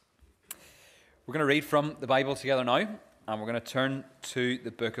We're going to read from the Bible together now, and we're going to turn to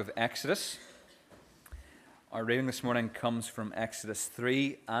the book of Exodus. Our reading this morning comes from Exodus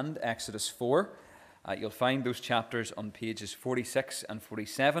 3 and Exodus 4. You'll find those chapters on pages 46 and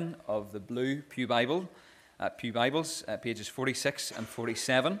 47 of the blue Pew Bibles, pages 46 and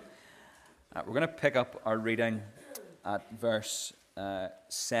 47. We're going to pick up our reading at verse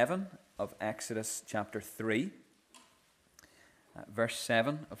 7 of Exodus chapter 3. Verse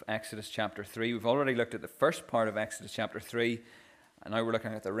 7 of Exodus chapter 3. We've already looked at the first part of Exodus chapter 3, and now we're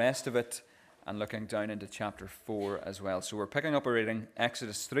looking at the rest of it and looking down into chapter 4 as well. So we're picking up a reading,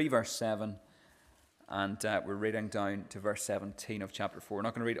 Exodus 3 verse 7, and we're reading down to verse 17 of chapter 4. We're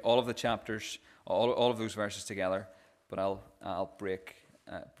not going to read all of the chapters, all of those verses together, but I'll break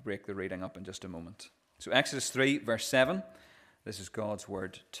the reading up in just a moment. So Exodus 3 verse 7, this is God's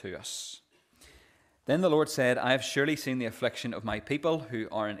word to us. Then the Lord said, I have surely seen the affliction of my people who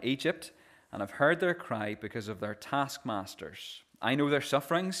are in Egypt, and have heard their cry because of their taskmasters. I know their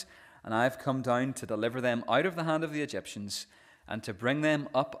sufferings, and I have come down to deliver them out of the hand of the Egyptians, and to bring them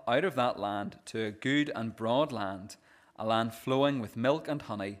up out of that land to a good and broad land, a land flowing with milk and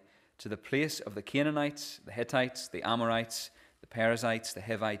honey, to the place of the Canaanites, the Hittites, the Amorites, the Perizzites, the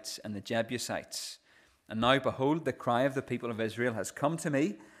Hivites, and the Jebusites. And now behold, the cry of the people of Israel has come to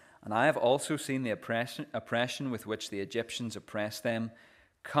me, and I have also seen the oppression with which the Egyptians oppress them.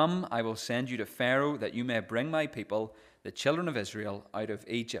 Come, I will send you to Pharaoh, that you may bring my people, the children of Israel, out of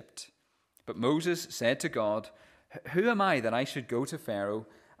Egypt. But Moses said to God, Who am I that I should go to Pharaoh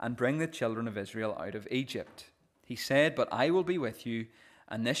and bring the children of Israel out of Egypt? He said, But I will be with you,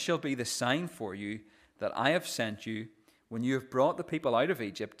 and this shall be the sign for you that I have sent you. When you have brought the people out of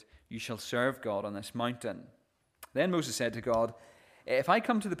Egypt, you shall serve God on this mountain. Then Moses said to God, If I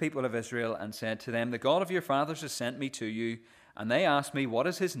come to the people of Israel and said to them, The God of your fathers has sent me to you, and they ask me, What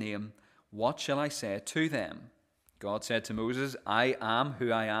is his name? What shall I say to them? God said to Moses, I am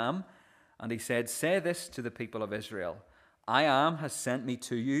who I am. And he said, Say this to the people of Israel, I am has sent me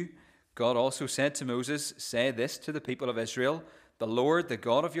to you. God also said to Moses, Say this to the people of Israel, The Lord, the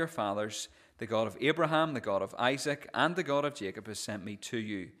God of your fathers, the God of Abraham, the God of Isaac, and the God of Jacob has sent me to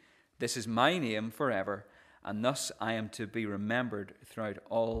you. This is my name forever, and thus I am to be remembered throughout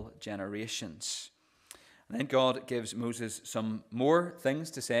all generations. And then God gives Moses some more things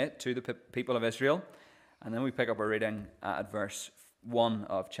to say to the people of Israel. And then we pick up our reading at verse 1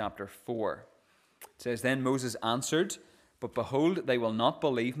 of chapter 4. It says, Then Moses answered, But behold, they will not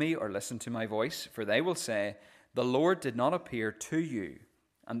believe me or listen to my voice, for they will say, The Lord did not appear to you.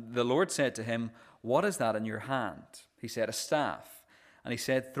 And the Lord said to him, What is that in your hand? He said, A staff. And he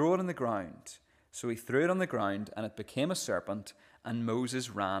said, Throw it on the ground. So he threw it on the ground, and it became a serpent, and Moses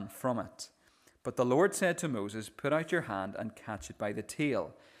ran from it. But the Lord said to Moses, Put out your hand and catch it by the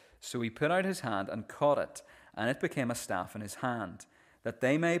tail. So he put out his hand and caught it, and it became a staff in his hand, that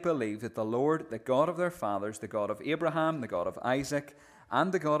they may believe that the Lord, the God of their fathers, the God of Abraham, the God of Isaac,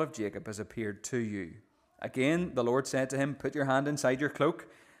 and the God of Jacob, has appeared to you. Again the Lord said to him, Put your hand inside your cloak.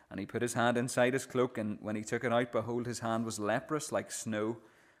 And he put his hand inside his cloak, and when he took it out, behold, his hand was leprous like snow.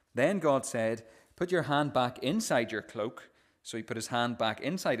 Then God said, Put your hand back inside your cloak. So he put his hand back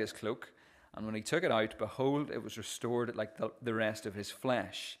inside his cloak, and when he took it out, behold, it was restored like the rest of his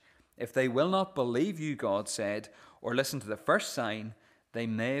flesh. If they will not believe you, God said, or listen to the first sign, they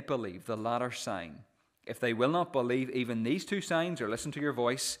may believe the latter sign. If they will not believe even these two signs or listen to your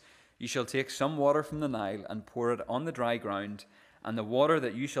voice, you shall take some water from the Nile and pour it on the dry ground, and the water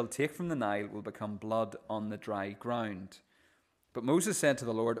that you shall take from the Nile will become blood on the dry ground. But Moses said to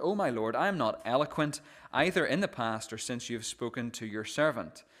the Lord, O my Lord, I am not eloquent, either in the past or since you have spoken to your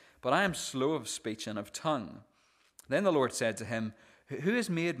servant, but I am slow of speech and of tongue. Then the Lord said to him, Who has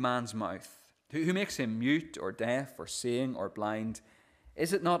made man's mouth? Who makes him mute or deaf or seeing or blind?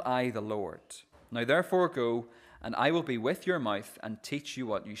 Is it not I, the Lord? Now therefore go, and I will be with your mouth and teach you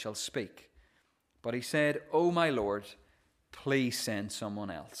what you shall speak. But he said, O my Lord, please send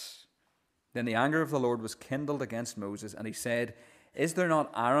someone else. Then the anger of the Lord was kindled against Moses, and he said, Is there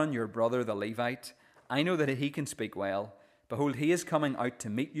not Aaron your brother the Levite? I know that he can speak well. Behold, he is coming out to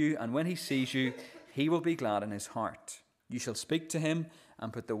meet you, and when he sees you, he will be glad in his heart. You shall speak to him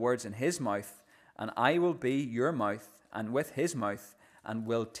and put the words in his mouth, and I will be your mouth and with his mouth, and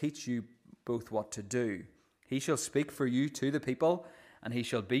will teach you both what to do. He shall speak for you to the people, and he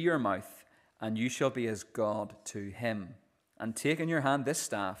shall be your mouth, and you shall be as God to him. And take in your hand this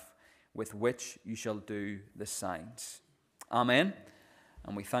staff, with which you shall do the signs. Amen.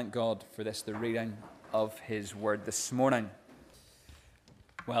 And we thank God for this, the reading of his word this morning.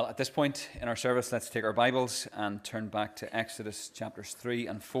 Well, at this point in our service, let's take our Bibles and turn back to Exodus chapters 3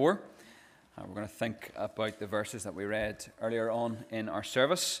 and 4. We're going to think about the verses that we read earlier on in our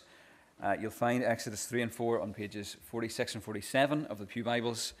service. You'll find Exodus 3 and 4 on pages 46 and 47 of the Pew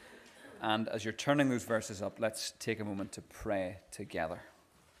Bibles. And as you're turning those verses up, let's take a moment to pray together.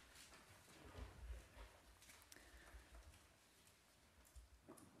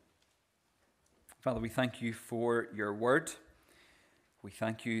 Father, we thank you for your word. We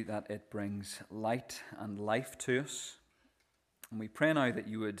thank you that it brings light and life to us. And we pray now that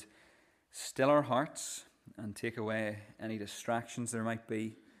you would still our hearts and take away any distractions there might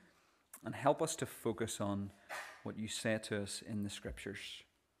be and help us to focus on what you say to us in the Scriptures.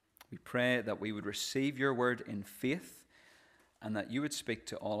 We pray that we would receive your word in faith and that you would speak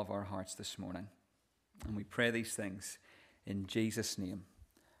to all of our hearts this morning. And we pray these things in Jesus' name.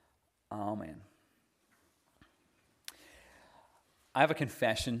 Amen. I have a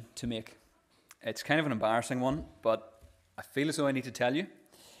confession to make. It's kind of an embarrassing one, but I feel as though I need to tell you.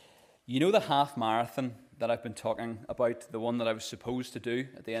 You know the half marathon that I've been talking about, the one that I was supposed to do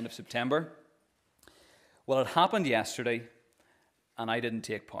at the end of September? Well, it happened yesterday, and I didn't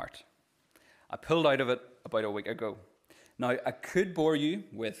take part. I pulled out of it about a week ago. Now, I could bore you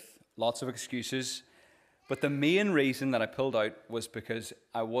with lots of excuses, but the main reason that I pulled out was because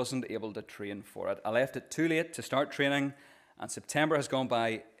I wasn't able to train for it. I left it too late to start training, and September has gone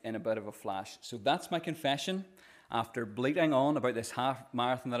by in a bit of a flash. So that's my confession. After bleating on about this half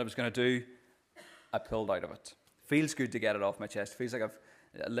marathon that I was going to do, I pulled out of it. Feels good to get it off my chest. Feels like I've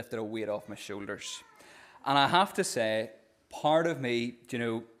lifted a weight off my shoulders. And I have to say, part of me,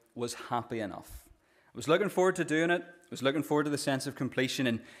 was happy enough. I was looking forward to doing it. I was looking forward to the sense of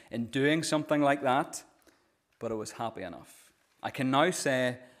completion in doing something like that. But I was happy enough. I can now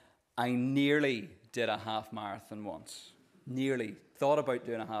say I nearly did a half marathon once. Nearly. Thought about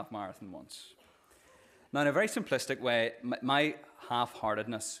doing a half marathon once. Now, in a very simplistic way, my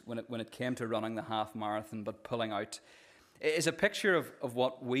half-heartedness when it came to running the half marathon but pulling out is a picture of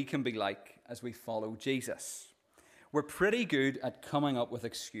what we can be like as we follow Jesus. We're pretty good at coming up with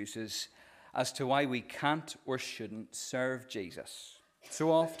excuses as to why we can't or shouldn't serve Jesus. So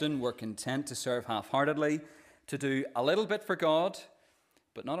often we're content to serve half-heartedly, to do a little bit for God,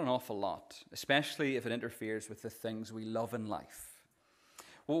 but not an awful lot, especially if it interferes with the things we love in life.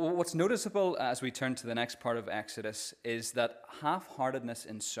 Well, what's noticeable as we turn to the next part of Exodus is that half-heartedness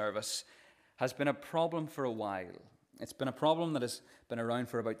in service has been a problem for a while. It's been a problem that has been around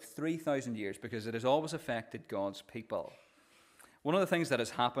for about 3,000 years because it has always affected God's people. One of the things that has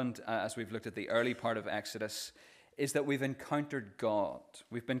happened as we've looked at the early part of Exodus is that we've encountered God.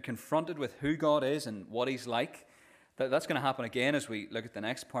 We've been confronted with who God is and what he's like. That's going to happen again as we look at the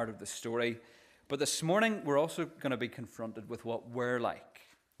next part of the story. But this morning, we're also going to be confronted with what we're like.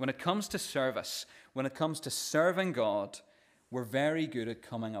 When it comes to service, when it comes to serving God, we're very good at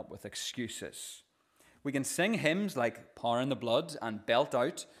coming up with excuses. We can sing hymns like Power in the Blood and belt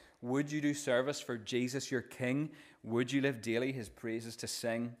out, "Would you do service for Jesus your King? Would you live daily his praises to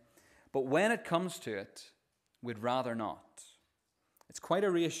sing?" But when it comes to it, we'd rather not. It's quite a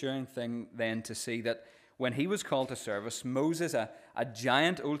reassuring thing then to see that when he was called to service, Moses, a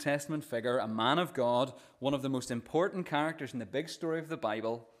giant Old Testament figure, a man of God, one of the most important characters in the big story of the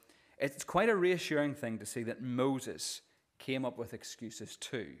Bible, it's quite a reassuring thing to see that Moses came up with excuses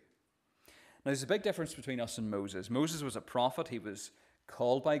too. Now, there's a big difference between us and Moses. Moses was a prophet. He was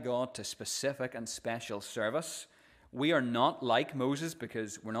called by God to specific and special service. We are not like Moses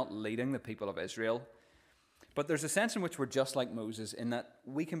because we're not leading the people of Israel. But there's a sense in which we're just like Moses in that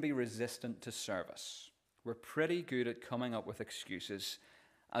we can be resistant to service. We're pretty good at coming up with excuses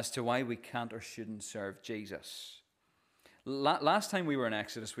as to why we can't or shouldn't serve Jesus. Last time we were in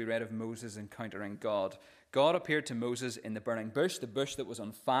Exodus, we read of Moses encountering God. God appeared to Moses in the burning bush, the bush that was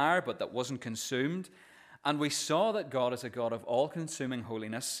on fire but that wasn't consumed. And we saw that God is a God of all-consuming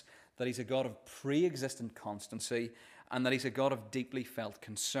holiness, that he's a God of pre-existent constancy, and that he's a God of deeply felt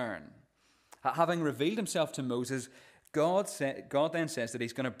concern. Having revealed himself to Moses, God then says that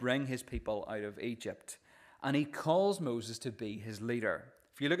he's going to bring his people out of Egypt. And he calls Moses to be his leader.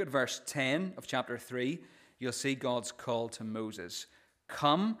 If you look at verse 10 of chapter 3, you'll see God's call to Moses.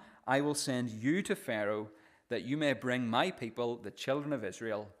 "Come, I will send you to Pharaoh, that you may bring my people, the children of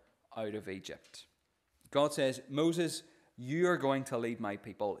Israel, out of Egypt." God says, "Moses, you are going to lead my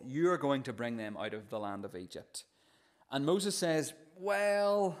people. You are going to bring them out of the land of Egypt." And Moses says,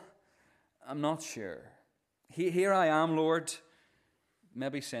 "Well, I'm not sure. Here I am, Lord.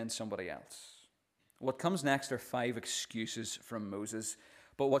 Maybe send somebody else." What comes next are 5 excuses from Moses.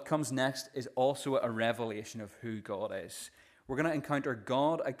 But what comes next is also a revelation of who God is. We're going to encounter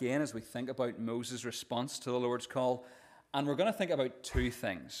God again as we think about Moses' response to the Lord's call. And we're going to think about 2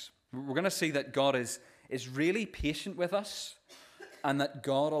 things. We're going to see that God is really patient with us and that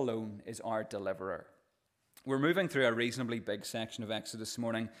God alone is our deliverer. We're moving through a reasonably big section of Exodus this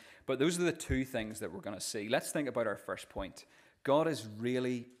morning, but those are the two things that we're going to see. Let's think about our first point. God is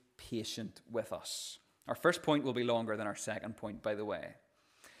really patient with us. Our first point will be longer than our second point, by the way.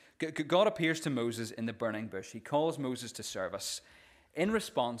 God appears to Moses in the burning bush. He calls Moses to service. In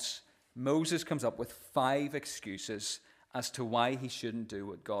response, Moses comes up with 5 excuses as to why he shouldn't do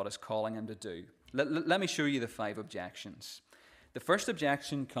what God is calling him to do. Let me show you the 5 objections. The first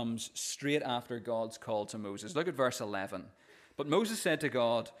objection comes straight after God's call to Moses. Look at verse 11. But Moses said to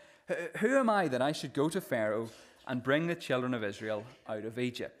God, "Who am I that I should go to Pharaoh and bring the children of Israel out of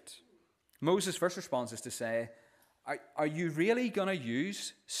Egypt?" Moses' first response is to say, Are you really going to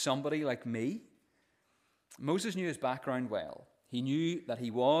use somebody like me? Moses knew his background well. He knew that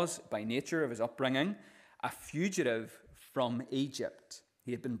he was, by nature of his upbringing, a fugitive from Egypt.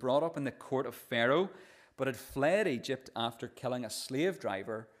 He had been brought up in the court of Pharaoh, but had fled Egypt after killing a slave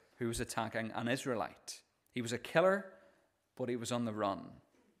driver who was attacking an Israelite. He was a killer, but he was on the run.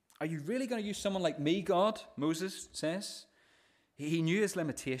 Are you really going to use someone like me, God? Moses says. He knew his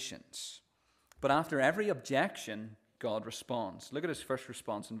limitations. But after every objection, God responds. Look at his first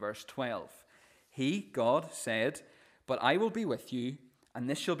response in verse 12. He, God, said, "But I will be with you, and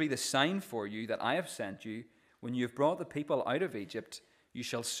this shall be the sign for you that I have sent you. When you have brought the people out of Egypt, you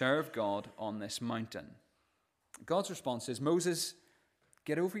shall serve God on this mountain." God's response is, Moses,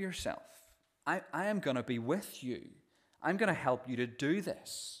 get over yourself. I am going to be with you. I'm going to help you to do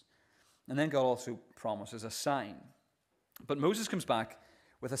this. And then God also promises a sign. But Moses comes back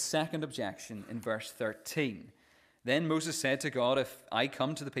with a second objection in verse 13. Then Moses said to God, "If I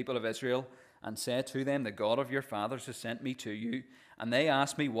come to the people of Israel and say to them, 'The God of your fathers has sent me to you,' and they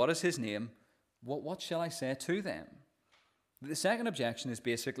ask me, 'What is his name?' what shall I say to them?" The second objection is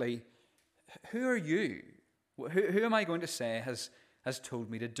basically, who are you? Who am I going to say has told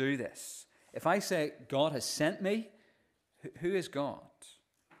me to do this? If I say God has sent me, who is God?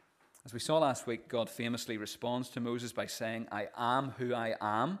 As we saw last week, God famously responds to Moses by saying, "I am who I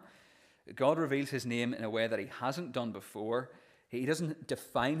am." God reveals his name in a way that he hasn't done before. He doesn't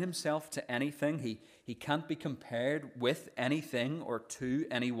define himself to anything. He can't be compared with anything or to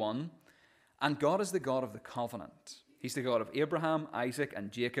anyone. And God is the God of the covenant. He's the God of Abraham, Isaac,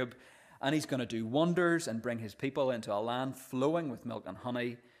 and Jacob. And he's going to do wonders and bring his people into a land flowing with milk and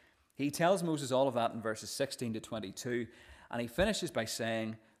honey. He tells Moses all of that in verses 16 to 22. And he finishes by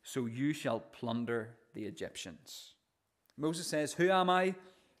saying, "So you shall plunder the Egyptians." Moses says, "Who am I?"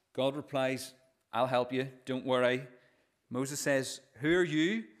 God replies, "I'll help you, don't worry." Moses says, "Who are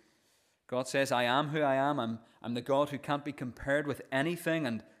you?" God says, "I am who I am. I'm the God who can't be compared with anything,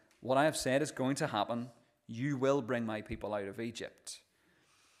 and what I have said is going to happen. You will bring my people out of Egypt."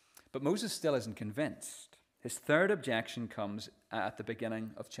 But Moses still isn't convinced. His third objection comes at the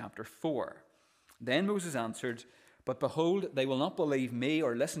beginning of chapter 4. Then Moses answered, "But behold, they will not believe me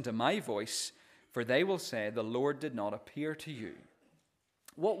or listen to my voice, for they will say, 'The Lord did not appear to you.'"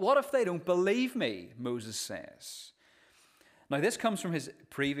 What if they don't believe me? Moses says. Now, this comes from his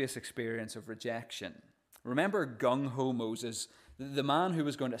previous experience of rejection. Remember gung-ho Moses, the man who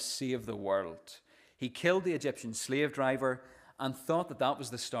was going to save the world. He killed the Egyptian slave driver and thought that that was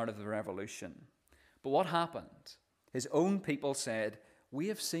the start of the revolution. But what happened? His own people said, "We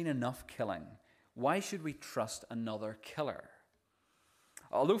have seen enough killing. Why should we trust another killer?"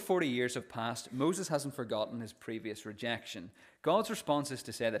 Although 40 years have passed, Moses hasn't forgotten his previous rejection. God's response is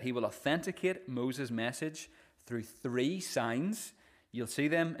to say that he will authenticate Moses' message through 3 signs. You'll see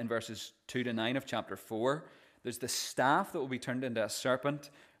them in verses 2 to 9 of chapter 4. There's the staff that will be turned into a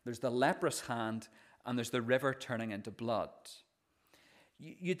serpent, there's the leprous hand, and there's the river turning into blood.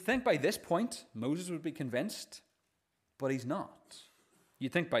 You'd think by this point Moses would be convinced, but he's not.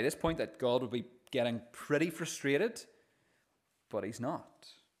 You'd think by this point that God would be getting pretty frustrated, but he's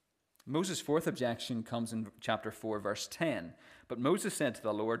not. Moses' fourth objection comes in chapter 4, verse 10. But Moses said to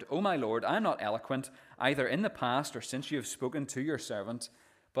the Lord, "O my Lord, I am not eloquent, either in the past or since you have spoken to your servant,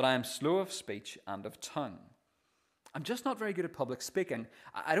 but I am slow of speech and of tongue. I'm just not very good at public speaking.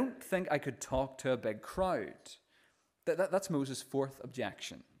 I don't think I could talk to a big crowd." That's Moses' fourth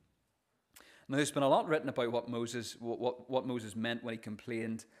objection. Now, there's been a lot written about what Moses meant when he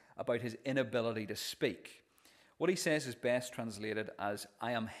complained about his inability to speak. What he says is best translated as,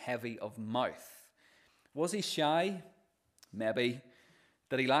 "I am heavy of mouth." Was he shy? Maybe.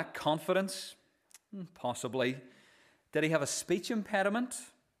 Did he lack confidence? Possibly. Did he have a speech impediment?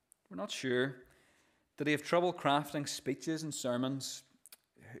 We're not sure. Did he have trouble crafting speeches and sermons?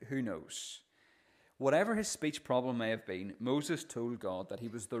 Who knows? Whatever his speech problem may have been, Moses told God that he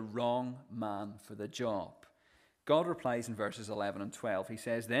was the wrong man for the job. God replies in verses 11 and 12. He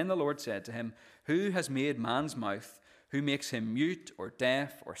says, "Then the Lord said to him, 'Who has made man's mouth? Who makes him mute or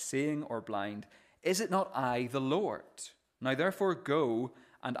deaf or seeing or blind? Is it not I, the Lord? Now therefore go,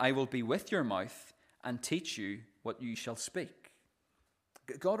 and I will be with your mouth and teach you what you shall speak.'"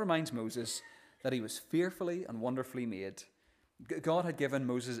 God reminds Moses that he was fearfully and wonderfully made. God had given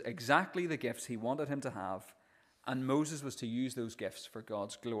Moses exactly the gifts he wanted him to have, and Moses was to use those gifts for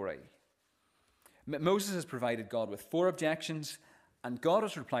God's glory. Moses has provided God with 4 objections, and God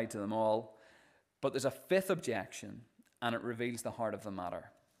has replied to them all, but there's a 5th objection, and it reveals the heart of the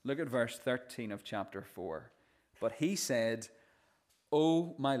matter. Look at verse 13 of chapter 4. "But he said,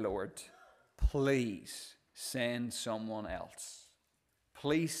 'Oh, my Lord, please send someone else.'"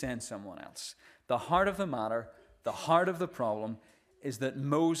 Please send someone else. The heart of the matter, the heart of the problem, is that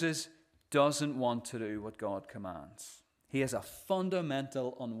Moses doesn't want to do what God commands. He has a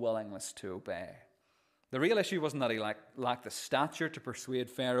fundamental unwillingness to obey. The real issue wasn't that he lacked the stature to persuade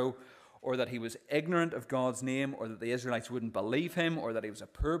Pharaoh, or that he was ignorant of God's name, or that the Israelites wouldn't believe him, or that he was a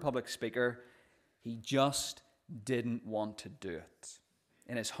poor public speaker. He just didn't want to do it.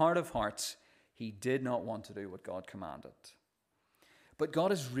 In his heart of hearts, he did not want to do what God commanded. But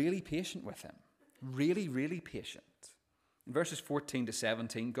God is really patient with him. Really, really patient. In verses 14 to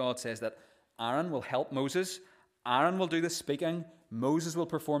 17, God says that Aaron will help Moses. Aaron will do the speaking. Moses will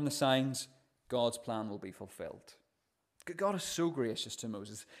perform the signs. God's plan will be fulfilled. God is so gracious to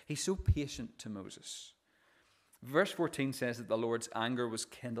Moses. He's so patient to Moses. Verse 14 says that the Lord's anger was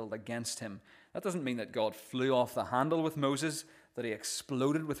kindled against him. That doesn't mean that God flew off the handle with Moses, that he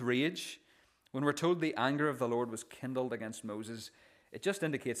exploded with rage. When we're told the anger of the Lord was kindled against Moses, it just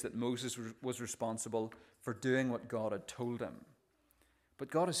indicates that Moses was responsible for doing what God had told him. But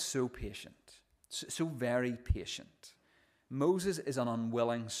God is so patient, so very patient. Moses is an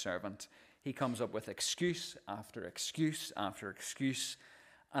unwilling servant. He comes up with excuse after excuse after excuse.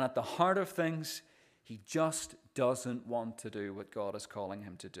 And at the heart of things, he just doesn't want to do what God is calling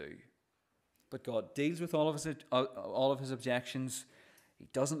him to do. But God deals with all of his objections. He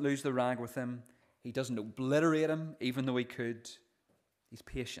doesn't lose the rag with him. He doesn't obliterate him, even though he could. He's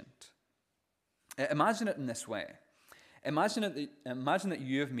patient. Imagine it in this way. Imagine that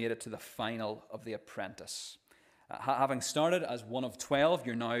you have made it to the final of The Apprentice. Having started as one of 12,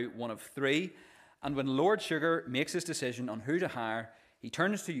 you're now one of 3. And when Lord Sugar makes his decision on who to hire, he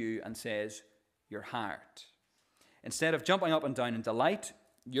turns to you and says, "You're hired." Instead of jumping up and down in delight,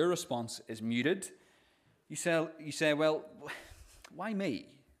 your response is muted. You say, "Well, why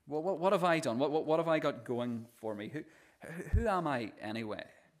me? What have I done? What have I got going for me? Who am I anyway?"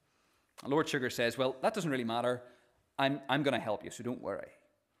 Lord Sugar says, "Well, that doesn't really matter. I'm going to help you, so don't worry."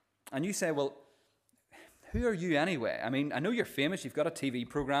 And you say, "Well, who are you anyway? I mean, I know you're famous, you've got a TV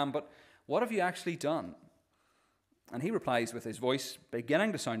program, but what have you actually done?" And he replies with his voice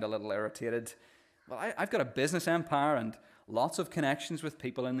beginning to sound a little irritated, "Well, I've got a business empire and lots of connections with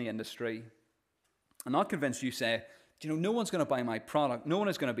people in the industry." And not convinced, you say, "No one's going to buy my product. No one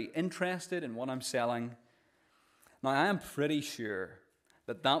is going to be interested in what I'm selling." Now, I am pretty sure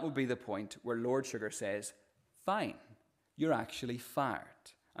that would be the point where Lord Sugar says, "Fine, you're actually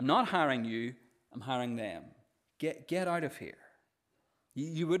fired. I'm not hiring you, I'm hiring them. Get out of here."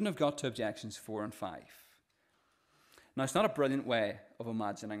 You wouldn't have got to objections 4 and 5. Now, it's not a brilliant way of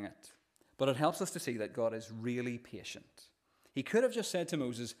imagining it, but it helps us to see that God is really patient. He could have just said to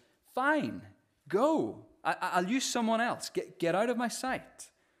Moses, "Fine, go. I'll use someone else. Get out of my sight."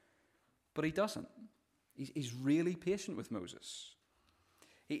 But he doesn't. He's really patient with Moses.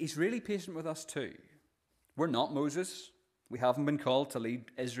 He's really patient with us too. We're not Moses. We haven't been called to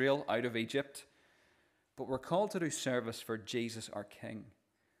lead Israel out of Egypt. But we're called to do service for Jesus our King.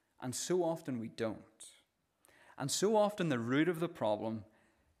 And so often we don't. And so often the root of the problem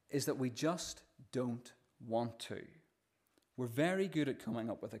is that we just don't want to. We're very good at coming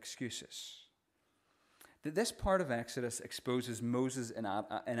up with excuses. This part of Exodus exposes Moses'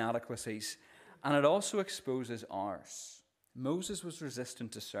 inadequacies, and it also exposes ours. Moses was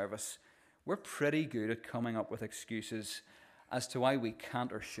resistant to service. We're pretty good at coming up with excuses as to why we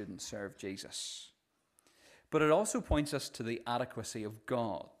can't or shouldn't serve Jesus. But it also points us to the adequacy of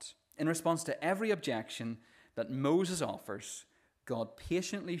God. In response to every objection that Moses offers, God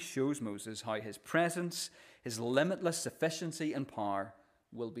patiently shows Moses how his presence, his limitless sufficiency and power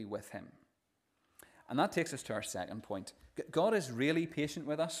will be with him. And that takes us to our second point. God is really patient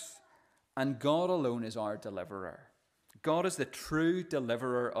with us, and God alone is our deliverer. God is the true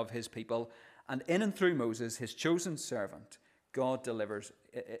deliverer of his people, and in and through Moses, his chosen servant, God delivers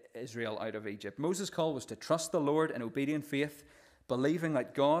Israel out of Egypt. Moses' call was to trust the Lord in obedient faith, believing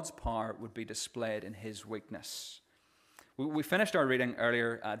that God's power would be displayed in his weakness. We finished our reading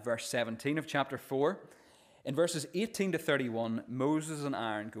earlier at verse 17 of chapter 4. In verses 18 to 31, Moses and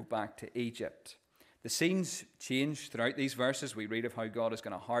Aaron go back to Egypt. The scenes change throughout these verses. We read of how God is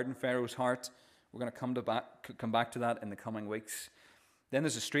going to harden Pharaoh's heart. We're going to come back to that in the coming weeks. Then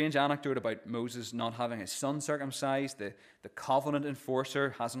there's a strange anecdote about Moses not having his son circumcised. The covenant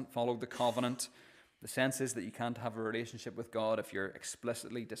enforcer hasn't followed the covenant. The sense is that you can't have a relationship with God if you're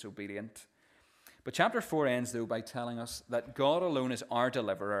explicitly disobedient. But chapter 4 ends, though, by telling us that God alone is our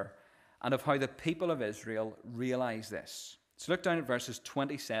deliverer and of how the people of Israel realize this. So look down at verses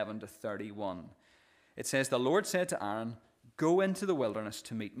 27 to 31. It says, "The Lord said to Aaron, 'Go into the wilderness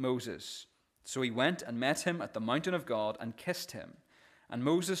to meet Moses.' So he went and met him at the mountain of God and kissed him. And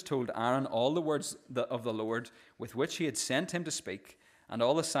Moses told Aaron all the words of the Lord with which he had sent him to speak, and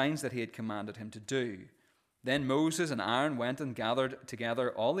all the signs that he had commanded him to do. Then Moses and Aaron went and gathered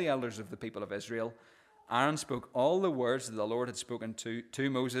together all the elders of the people of Israel. Aaron spoke all the words that the Lord had spoken to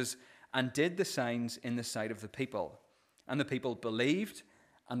Moses, and did the signs in the sight of the people. And the people believed,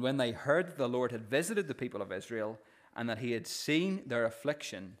 and when they heard that the Lord had visited the people of Israel, and that he had seen their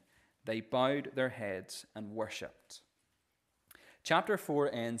affliction, they bowed their heads and worshipped." Chapter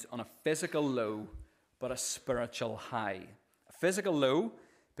 4 ends on a physical low, but a spiritual high. A physical low,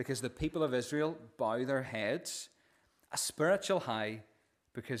 because the people of Israel bow their heads. A spiritual high,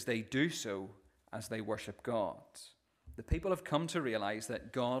 because they do so as they worship God. The people have come to realize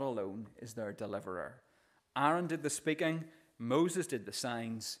that God alone is their deliverer. Aaron did the speaking, Moses did the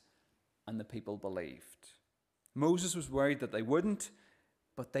signs, and the people believed. Moses was worried that they wouldn't,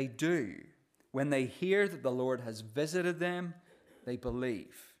 but they do. When they hear that the Lord has visited them, they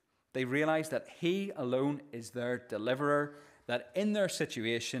believe. They realize that he alone is their deliverer, that in their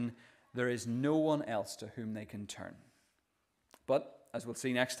situation there is no one else to whom they can turn. But, as we'll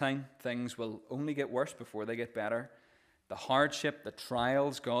see next time, things will only get worse before they get better. The hardship, the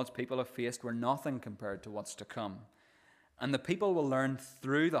trials God's people have faced were nothing compared to what's to come. And the people will learn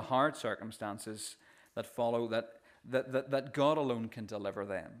through the hard circumstances that follow that God alone can deliver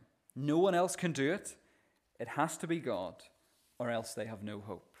them. No one else can do it. It has to be God, or else they have no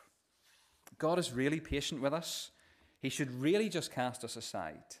hope. God is really patient with us. He should really just cast us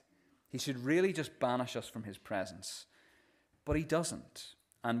aside. He should really just banish us from his presence. But he doesn't,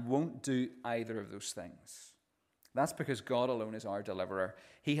 and won't do either of those things. That's because God alone is our deliverer.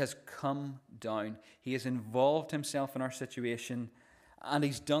 He has come down. He has involved himself in our situation, and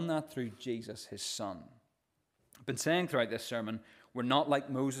he's done that through Jesus, his son. I've been saying throughout this sermon, we're not like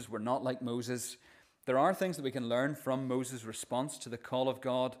Moses, we're not like Moses. There are things that we can learn from Moses' response to the call of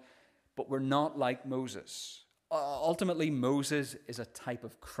God, but we're not like Moses. Ultimately, Moses is a type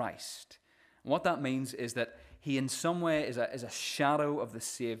of Christ. And what that means is that he in some way is a shadow of the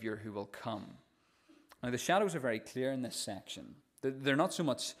Savior who will come. Now, the shadows are very clear in this section. They're not so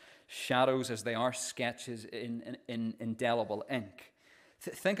much shadows as they are sketches in indelible ink.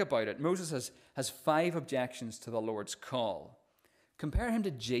 Think about it. Moses has 5 objections to the Lord's call. Compare him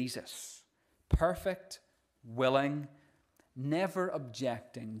to Jesus. Perfect, willing, never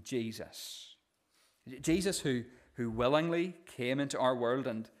objecting Jesus. Jesus who willingly came into our world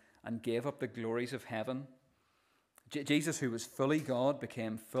and gave up the glories of heaven. Jesus who was fully God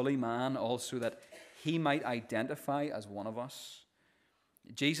became fully man also that he might identify as one of us.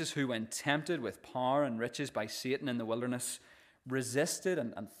 Jesus who, when tempted with power and riches by Satan in the wilderness, resisted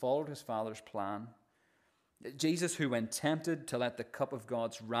and followed his Father's plan. Jesus who, when tempted to let the cup of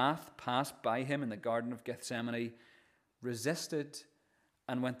God's wrath pass by him in the Garden of Gethsemane, resisted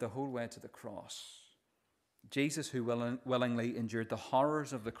and went the whole way to the cross. Jesus who willingly endured the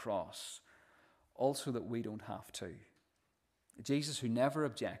horrors of the cross, also that we don't have to. Jesus who never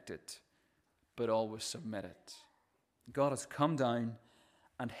objected, but always submitted. God has come down,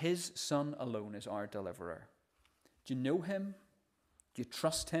 and his Son alone is our deliverer. Do you know him? Do you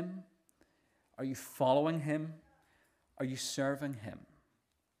trust him? Are you following him? Are you serving him?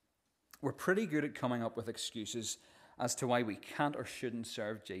 We're pretty good at coming up with excuses as to why we can't or shouldn't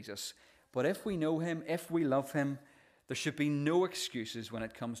serve Jesus. But if we know him, if we love him, there should be no excuses when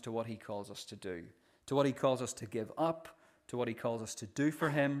it comes to what he calls us to do, to what he calls us to give up, to what he calls us to do for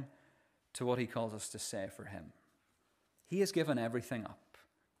him, to what he calls us to say for him. He has given everything up.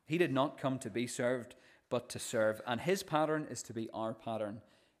 He did not come to be served, but to serve. And his pattern is to be our pattern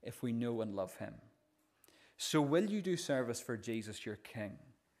if we know and love him. So will you do service for Jesus, your King?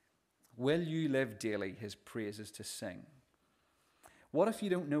 Will you live daily his praises to sing? What if you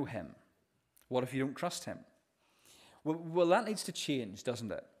don't know him? What if you don't trust him? Well, that needs to change,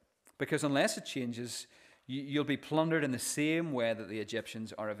 doesn't it? Because unless it changes, you'll be plundered in the same way that the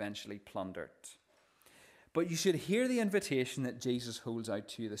Egyptians are eventually plundered. But you should hear the invitation that Jesus holds out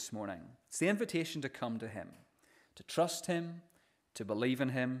to you this morning. It's the invitation to come to him, to trust him, to believe in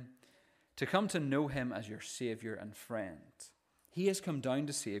him, to come to know him as your Saviour and friend. He has come down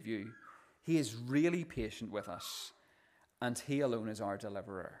to save you. He is really patient with us, and he alone is our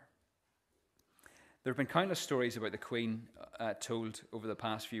deliverer. There have been countless stories about the Queen told over the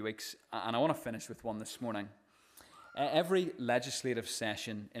past few weeks, and I want to finish with one this morning. Every legislative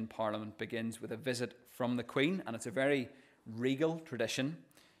session in Parliament begins with a visit from the Queen, and it's a very regal tradition.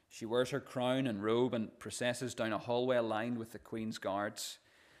 She wears her crown and robe and processes down a hallway lined with the Queen's guards.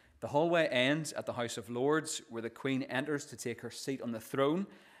 The hallway ends at the House of Lords, where the Queen enters to take her seat on the throne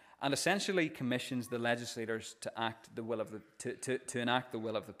and essentially commissions the legislators to enact the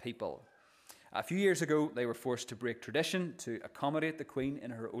will of the people. A few years ago, they were forced to break tradition to accommodate the Queen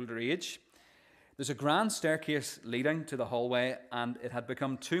in her older age. There's a grand staircase leading to the hallway, and it had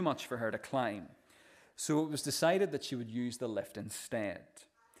become too much for her to climb. So it was decided that she would use the lift instead.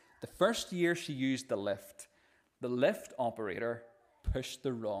 The first year she used the lift operator pushed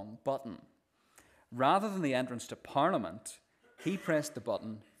the wrong button. Rather than the entrance to Parliament, he pressed the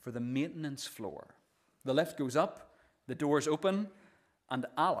button for the maintenance floor. The lift goes up, the doors open, and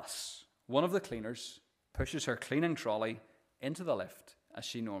Alice, one of the cleaners, pushes her cleaning trolley into the lift as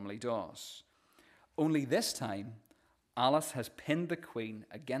she normally does. Only this time, Alice has pinned the Queen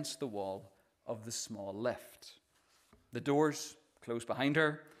against the wall of the small lift. The doors close behind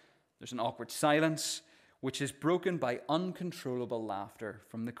her. There's an awkward silence, which is broken by uncontrollable laughter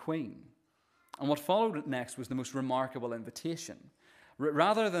from the Queen. And what followed next was the most remarkable invitation.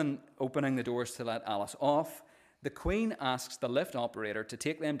 Rather than opening the doors to let Alice off, the Queen asks the lift operator to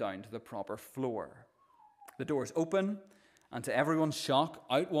take them down to the proper floor. The doors open, and to everyone's shock,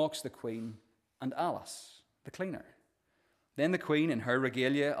 out walks the Queen and Alice, the cleaner. Then the Queen, in her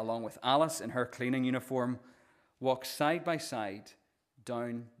regalia, along with Alice in her cleaning uniform, walks side by side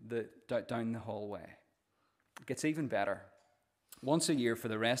down the hallway. It gets even better. Once a year for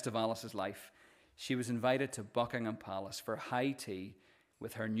the rest of Alice's life, she was invited to Buckingham Palace for high tea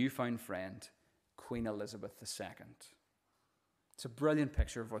with her newfound friend, Queen Elizabeth II. It's a brilliant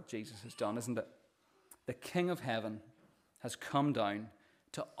picture of what Jesus has done, isn't it? The King of Heaven has come down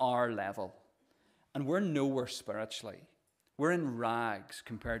to our level, and we're nowhere spiritually. We're in rags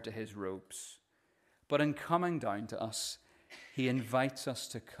compared to his robes. But in coming down to us, he invites us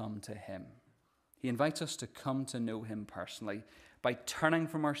to come to him. He invites us to come to know him personally by turning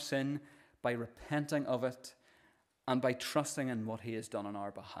from our sin, by repenting of it, and by trusting in what he has done on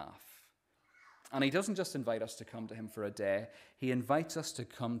our behalf. And he doesn't just invite us to come to him for a day, he invites us to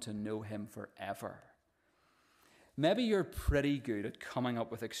come to know him forever. Maybe you're pretty good at coming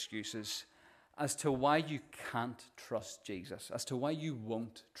up with excuses as to why you can't trust Jesus, as to why you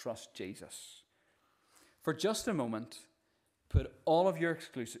won't trust Jesus. For just a moment, put all of your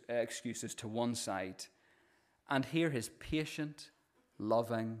excuses to one side and hear his patient,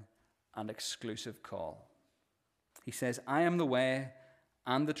 loving, and exclusive call. He says, I am the way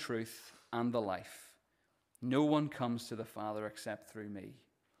and the truth and the life. No one comes to the Father except through me.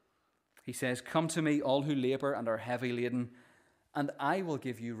 He says, come to me, all who labor and are heavy laden, and I will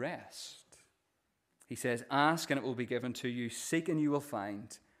give you rest. He says, ask and it will be given to you, seek and you will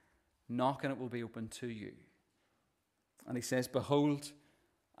find, knock and it will be opened to you. And he says, behold,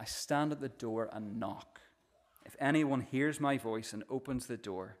 I stand at the door and knock. If anyone hears my voice and opens the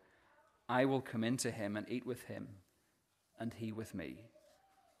door, I will come into him and eat with him, and he with me.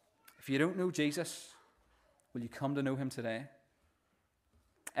 If you don't know Jesus, will you come to know him today?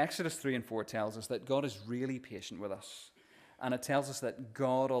 Exodus 3 and 4 tells us that God is really patient with us, and it tells us that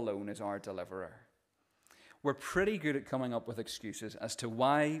God alone is our deliverer. We're pretty good at coming up with excuses as to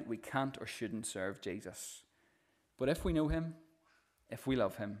why we can't or shouldn't serve Jesus. But if we know him, if we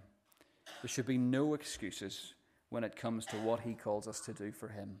love him, there should be no excuses when it comes to what he calls us to do for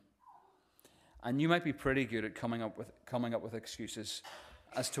him. And you might be pretty good at coming up with excuses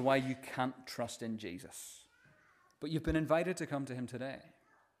as to why you can't trust in Jesus. But you've been invited to come to him today,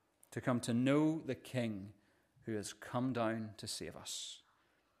 to come to know the King who has come down to save us.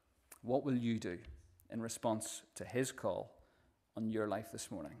 What will you do in response to his call on your life this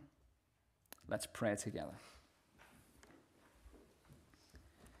morning? Let's pray together.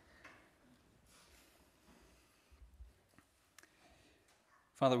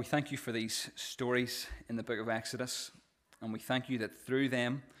 Father, we thank you for these stories in the book of Exodus, and we thank you that through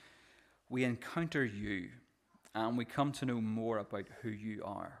them we encounter you and we come to know more about who you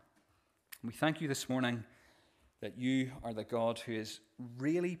are. And we thank you this morning that you are the God who is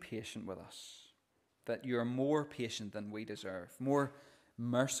really patient with us, that you are more patient than we deserve, more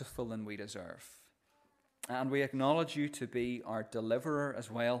merciful than we deserve. And we acknowledge you to be our deliverer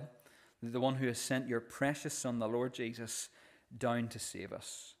as well, the one who has sent your precious Son, the Lord Jesus, down to save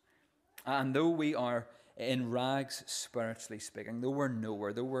us. And though we are in rags, spiritually speaking, though we're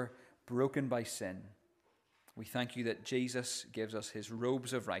nowhere, though we're broken by sin, we thank you that Jesus gives us his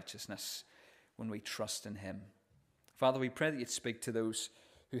robes of righteousness when we trust in him. Father, we pray that you'd speak to those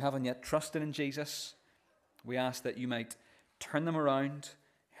who haven't yet trusted in Jesus. We ask that you might turn them around,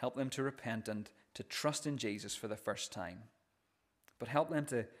 help them to repent and to trust in Jesus for the first time. But help them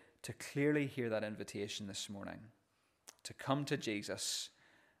to clearly hear that invitation this morning, to come to Jesus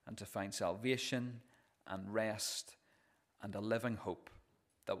and to find salvation and rest and a living hope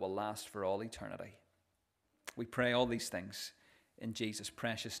that will last for all eternity. We pray all these things in Jesus'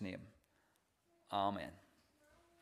 precious name. Amen.